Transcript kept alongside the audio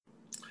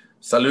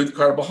Salud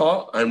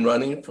Carbajal. I'm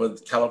running for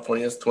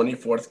California's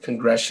 24th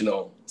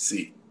congressional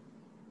seat.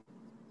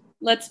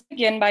 Let's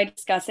begin by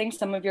discussing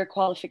some of your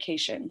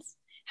qualifications.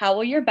 How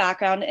will your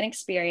background and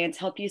experience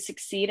help you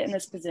succeed in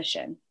this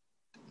position?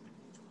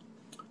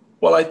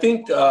 Well, I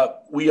think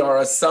we are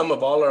a sum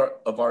of all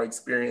of our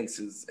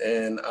experiences.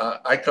 And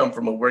I come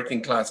from a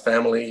working class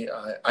family.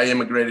 I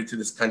immigrated to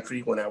this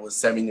country when I was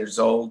 7 years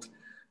old.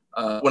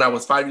 When I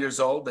was 5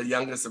 years old, the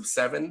youngest of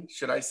seven,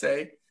 should I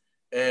say.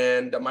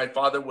 And my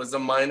father was a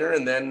miner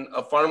and then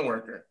a farm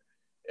worker.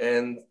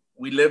 And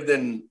we lived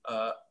in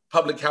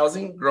public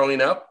housing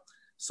growing up.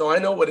 So I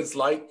know what it's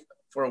like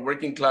for a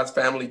working class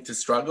family to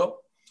struggle.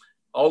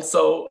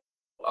 Also,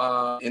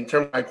 in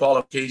terms of my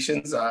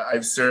qualifications,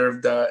 I've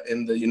served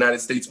in the United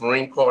States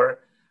Marine Corps,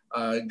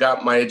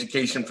 got my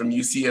education from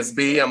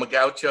UCSB. I'm a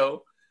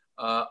gaucho.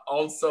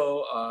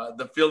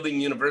 The Fielding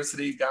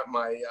University, got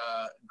my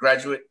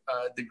graduate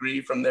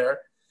degree from there.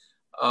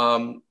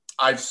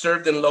 I've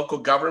served in local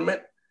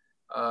government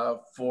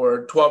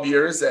for 12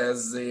 years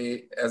as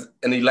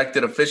an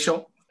elected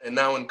official, and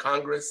now in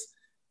Congress,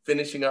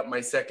 finishing up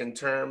my second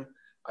term.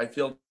 I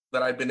feel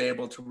that I've been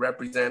able to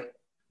represent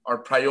our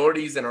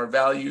priorities and our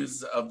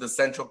values of the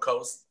Central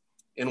Coast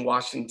in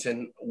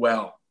Washington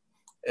well,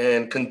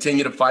 and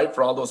continue to fight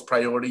for all those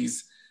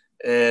priorities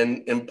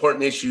and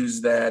important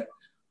issues that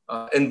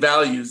and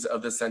values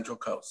of the Central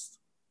Coast.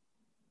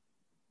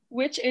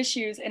 Which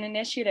issues and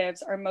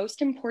initiatives are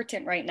most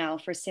important right now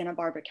for Santa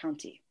Barbara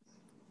County?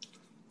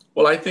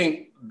 Well, I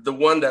think the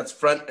one that's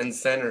front and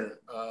center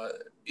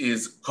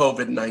is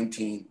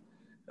COVID-19,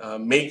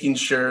 making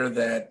sure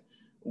that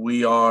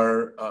we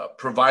are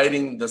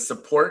providing the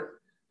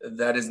support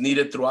that is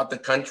needed throughout the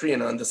country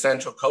and on the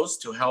Central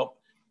Coast to help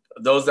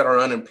those that are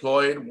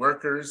unemployed,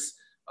 workers,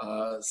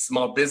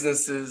 small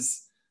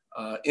businesses,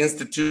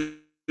 institutions,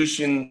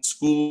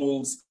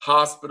 schools,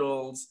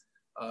 hospitals,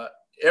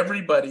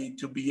 everybody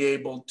to be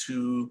able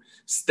to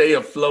stay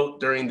afloat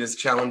during this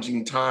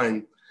challenging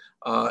time,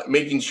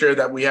 making sure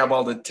that we have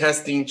all the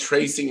testing,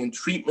 tracing, and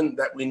treatment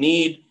that we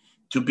need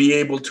to be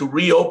able to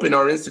reopen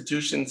our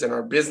institutions and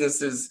our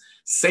businesses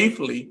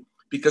safely,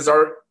 because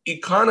our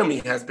economy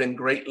has been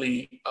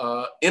greatly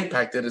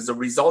impacted as a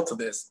result of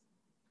this.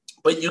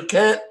 But you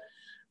can't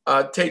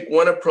take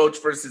one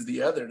approach versus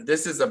the other.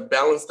 This is a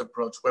balanced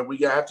approach where we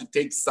have to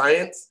take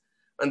science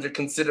under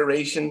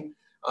consideration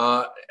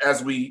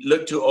as we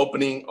look to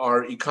opening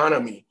our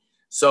economy.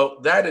 So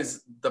that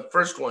is the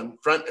first one,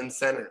 front and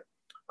center,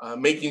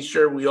 making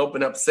sure we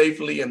open up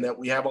safely and that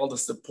we have all the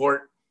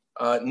support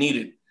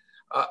needed.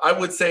 I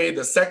would say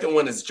the second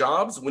one is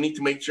jobs. We need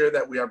to make sure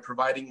that we are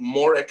providing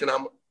more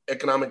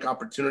economic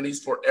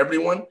opportunities for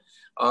everyone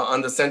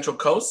on the Central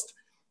Coast.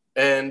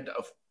 And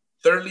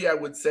thirdly, I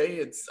would say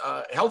it's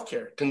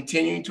healthcare,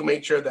 continuing to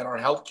make sure that our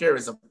healthcare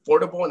is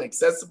affordable and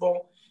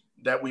accessible,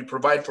 that we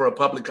provide for a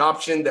public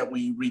option, that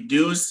we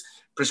reduce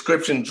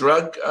prescription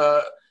drug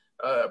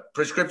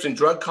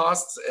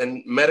costs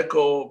and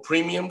medical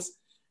premiums.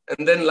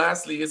 And then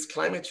lastly is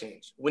climate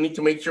change. We need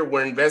to make sure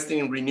we're investing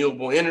in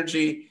renewable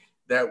energy,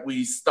 that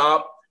we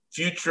stop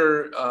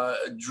future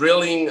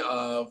drilling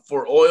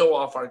for oil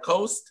off our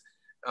coast,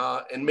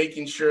 and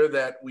making sure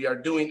that we are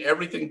doing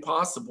everything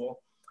possible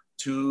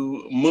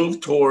to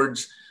move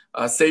towards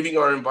saving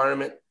our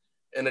environment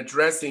and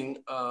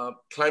addressing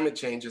climate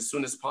change as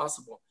soon as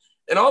possible.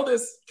 And all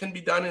this can be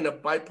done in a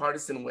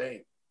bipartisan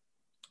way.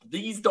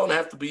 These don't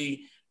have to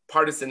be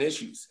partisan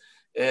issues.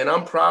 And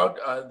I'm proud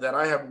that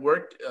I have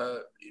worked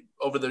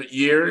over the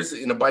years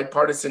in a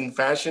bipartisan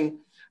fashion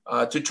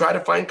to try to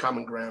find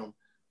common ground.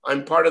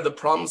 I'm part of the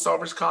Problem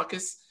Solvers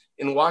Caucus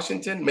in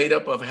Washington, made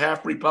up of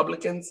half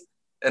Republicans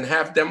and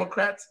half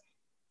Democrats,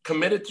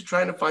 committed to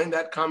trying to find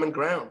that common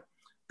ground,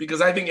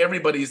 because I think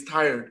everybody is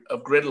tired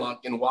of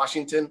gridlock in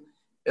Washington,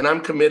 and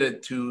I'm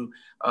committed to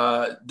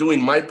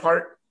doing my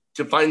part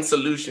to find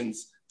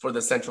solutions for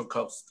the Central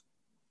Coast.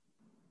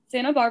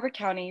 Santa Barbara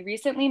County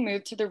recently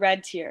moved to the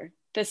red tier,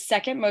 the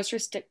second most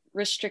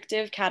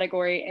restrictive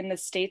category in the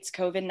state's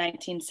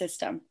COVID-19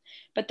 system,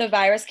 but the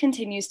virus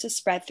continues to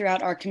spread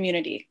throughout our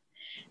community.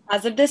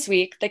 As of this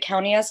week, the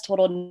county has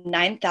totaled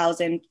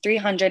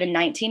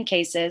 9,319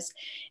 cases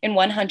and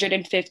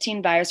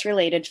 115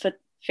 virus-related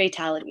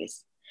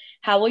fatalities.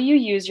 How will you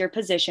use your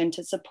position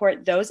to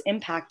support those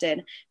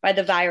impacted by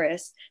the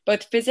virus,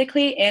 both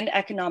physically and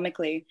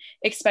economically,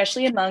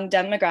 especially among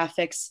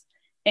demographics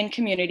and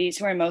communities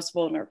who are most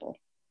vulnerable?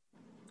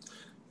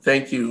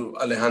 Thank you,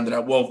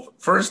 Alejandra. Well,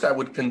 first, I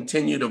would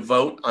continue to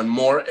vote on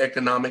more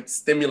economic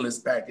stimulus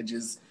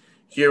packages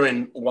here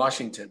in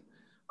Washington.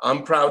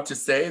 I'm proud to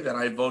say that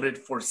I voted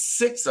for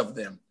 6 of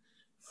them,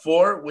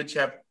 4 which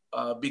have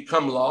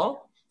become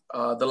law,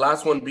 the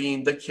last one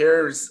being the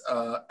CARES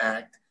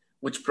Act,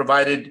 which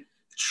provided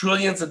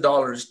trillions of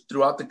dollars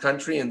throughout the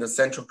country and the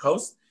Central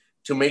Coast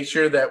to make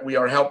sure that we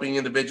are helping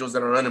individuals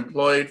that are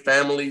unemployed,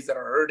 families that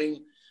are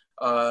hurting,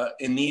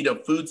 in need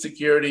of food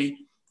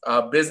security,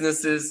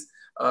 businesses.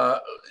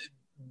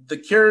 The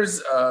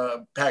CARES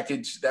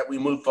package that we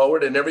move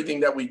forward and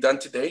everything that we've done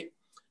to date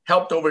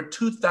helped over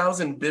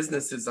 2,000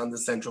 businesses on the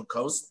Central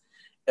Coast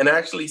and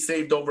actually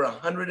saved over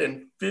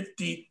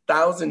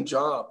 150,000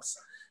 jobs.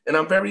 And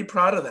I'm very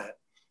proud of that.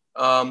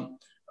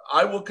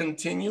 I will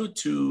continue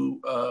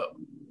to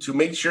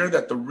make sure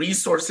that the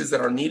resources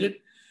that are needed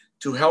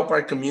to help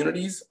our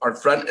communities are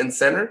front and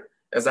center,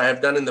 as I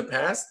have done in the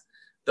past.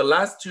 The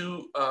last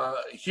two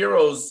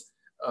HEROES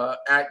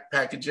Act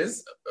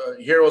packages,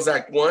 HEROES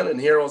Act 1 and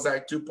HEROES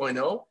Act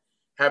 2.0,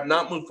 have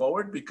not moved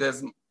forward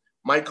because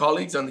my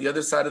colleagues on the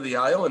other side of the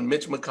aisle and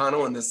Mitch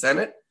McConnell in the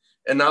Senate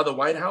and now the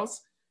White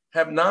House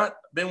have not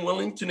been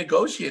willing to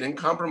negotiate and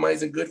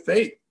compromise in good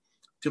faith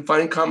to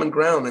find common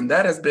ground. And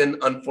that has been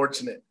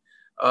unfortunate.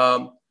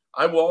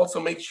 I will also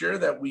make sure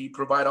that we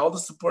provide all the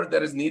support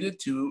that is needed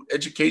to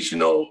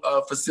educational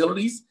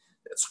facilities,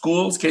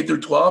 schools, K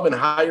through 12, and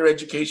higher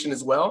education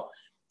as well,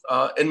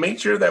 and make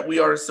sure that we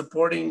are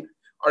supporting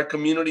our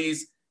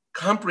communities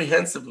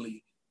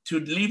comprehensively to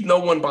leave no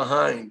one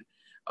behind.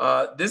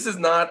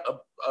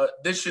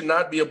 This should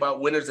not be about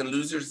winners and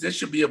losers. This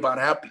should be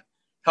about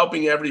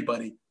helping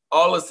everybody,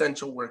 all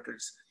essential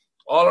workers,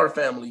 all our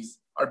families,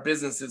 our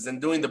businesses,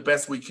 and doing the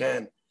best we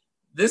can.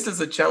 This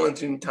is a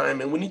challenging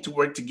time, and we need to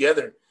work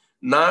together,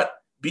 not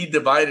be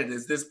divided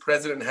as this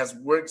president has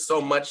worked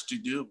so much to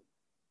do.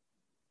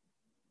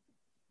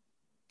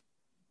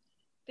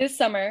 This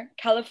summer,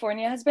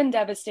 California has been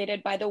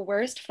devastated by the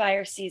worst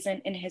fire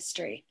season in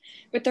history,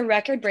 with the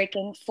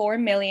record-breaking 4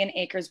 million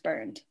acres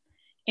burned.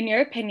 In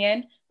your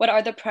opinion, what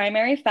are the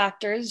primary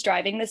factors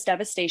driving this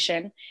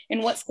devastation,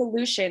 and what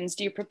solutions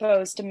do you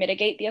propose to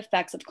mitigate the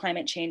effects of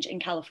climate change in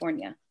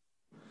California?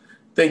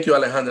 Thank you,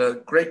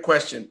 Alejandra. Great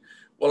question.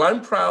 Well,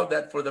 I'm proud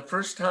that for the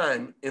first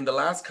time in the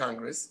last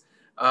Congress,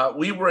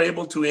 we were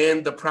able to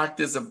end the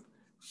practice of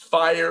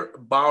fire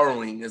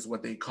borrowing, is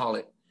what they call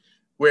it,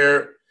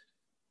 where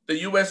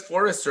the U.S.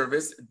 Forest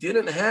Service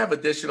didn't have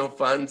additional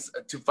funds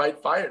to fight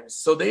fires.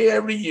 So they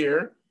every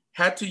year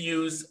had to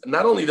use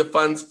not only the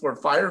funds for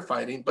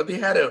firefighting, but they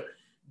had to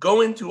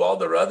go into all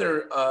their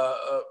other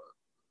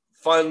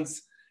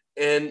funds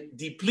and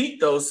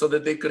deplete those so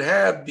that they could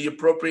have the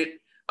appropriate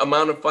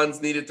amount of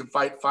funds needed to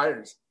fight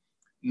fires.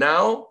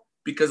 Now,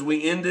 because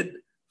we ended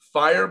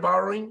fire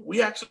borrowing,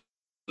 we actually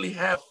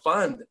have a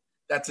fund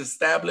that's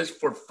established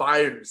for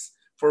fires,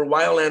 for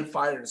wildland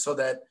fires, so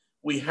that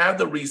we have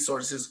the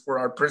resources for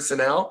our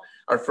personnel,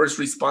 our first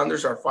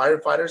responders, our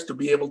firefighters to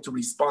be able to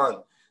respond.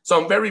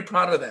 So I'm very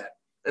proud of that.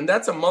 And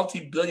that's a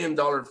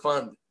multi-billion-dollar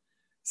fund.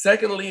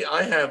 Secondly,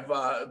 I have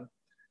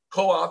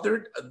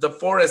co-authored the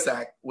Forest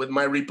Act with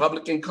my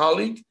Republican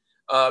colleague,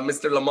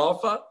 Mr.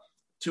 LaMalfa,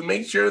 to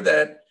make sure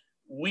that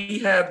we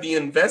have the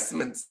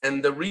investments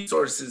and the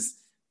resources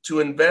to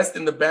invest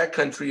in the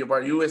backcountry of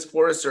our U.S.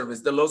 Forest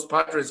Service, the Los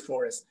Padres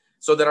Forest,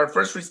 so that our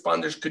first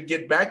responders could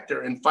get back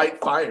there and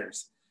fight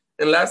fires.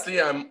 And lastly,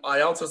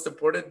 I also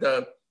supported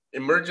the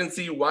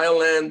Emergency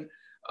Wildland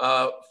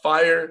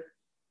Fire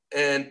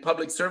and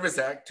Public Service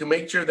Act to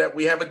make sure that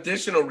we have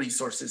additional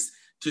resources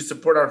to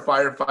support our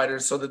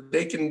firefighters so that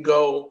they can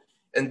go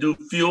and do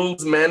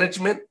fuels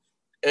management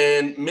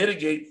and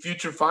mitigate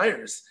future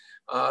fires,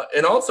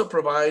 and also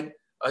provide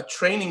a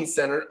training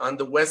center on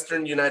the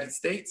Western United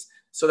States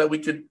so that we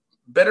could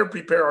better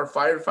prepare our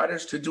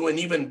firefighters to do an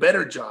even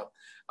better job.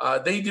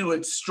 They do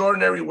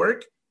extraordinary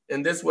work,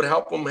 and this would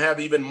help them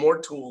have even more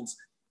tools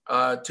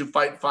to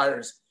fight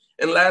fires.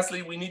 And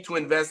lastly, we need to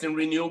invest in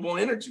renewable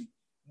energy.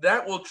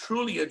 That will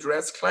truly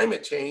address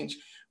climate change,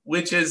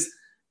 which is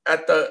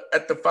at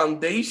the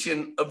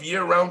foundation of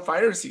year-round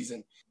fire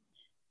season.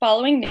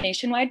 Following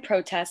nationwide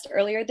protests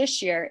earlier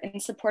this year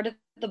in support of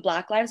the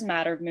Black Lives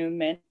Matter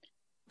movement,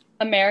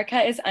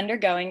 America is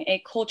undergoing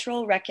a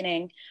cultural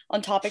reckoning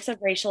on topics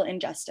of racial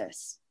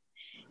injustice.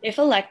 If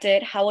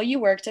elected, how will you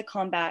work to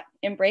combat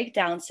and break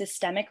down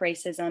systemic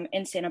racism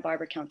in Santa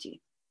Barbara County?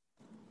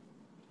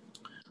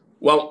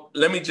 Well,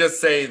 let me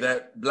just say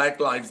that Black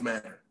Lives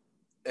Matter.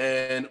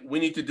 And we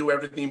need to do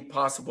everything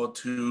possible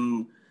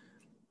to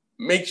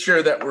make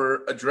sure that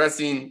we're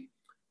addressing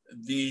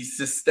the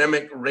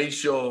systemic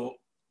racial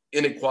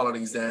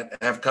inequalities that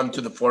have come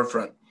to the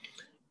forefront.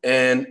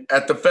 And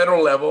at the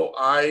federal level,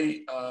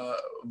 I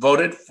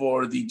voted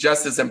for the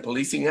Justice and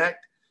Policing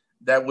Act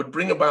that would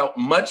bring about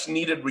much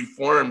needed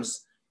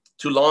reforms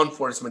to law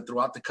enforcement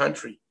throughout the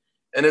country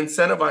and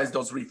incentivize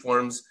those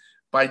reforms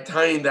by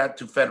tying that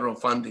to federal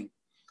funding.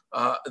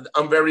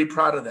 I'm very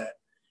proud of that.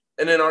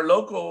 And in our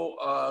local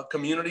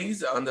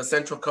communities on the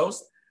Central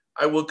Coast,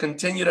 I will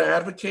continue to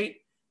advocate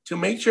to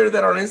make sure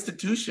that our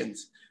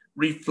institutions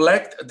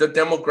reflect the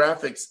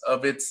demographics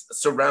of its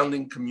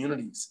surrounding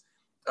communities.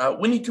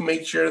 We need to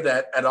make sure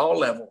that at all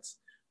levels,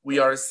 we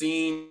are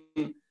seeing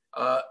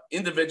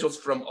individuals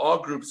from all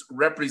groups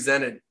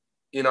represented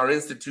in our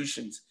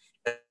institutions,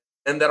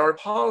 and that our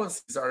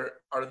policies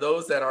are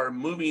those that are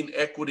moving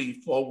equity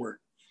forward.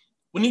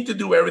 We need to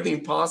do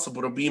everything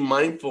possible to be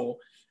mindful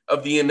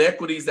of the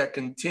inequities that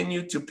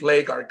continue to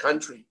plague our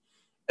country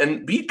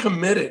and be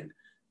committed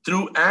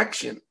through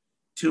action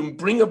to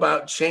bring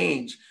about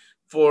change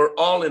for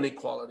all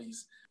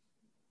inequalities.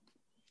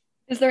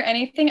 Is there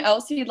anything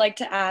else you'd like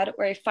to add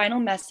or a final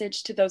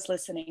message to those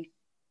listening?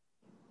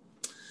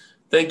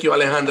 Thank you,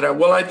 Alejandra.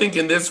 Well, I think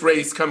in this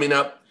race coming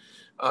up,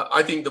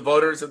 I think the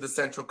voters of the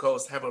Central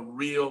Coast have a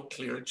real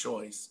clear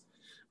choice.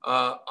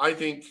 I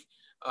think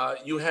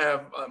you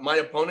have my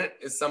opponent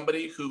is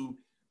somebody who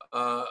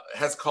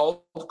has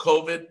called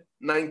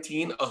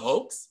COVID-19 a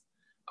hoax.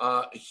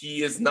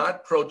 He is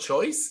not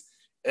pro-choice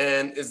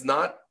and is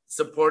not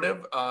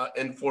supportive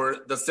and for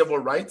the civil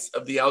rights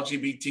of the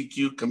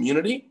LGBTQ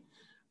community.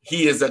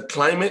 He is a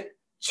climate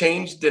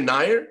change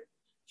denier.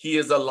 He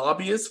is a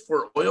lobbyist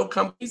for oil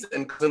companies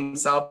and calls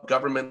himself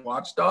government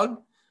watchdog.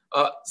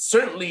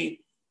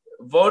 Certainly,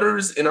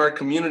 voters in our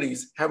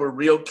communities have a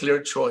real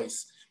clear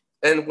choice.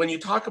 And when you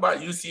talk about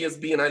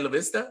UCSB and Isla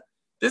Vista,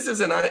 this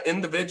is an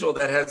individual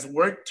that has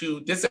worked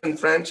to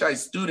disenfranchise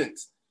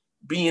students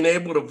being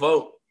able to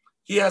vote.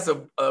 He has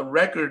a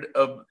record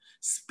of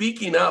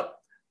speaking up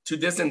to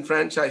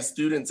disenfranchise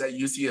students at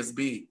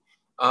UCSB.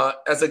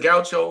 As a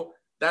gaucho,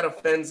 that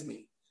offends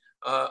me.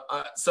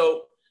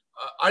 So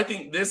I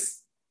think this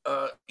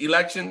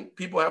election,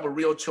 people have a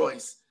real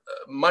choice.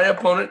 My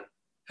opponent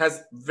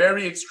has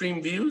very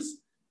extreme views,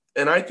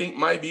 and I think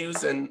my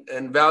views and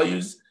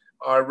values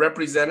are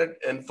represented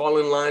and fall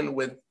in line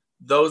with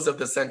those of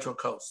the Central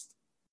Coast.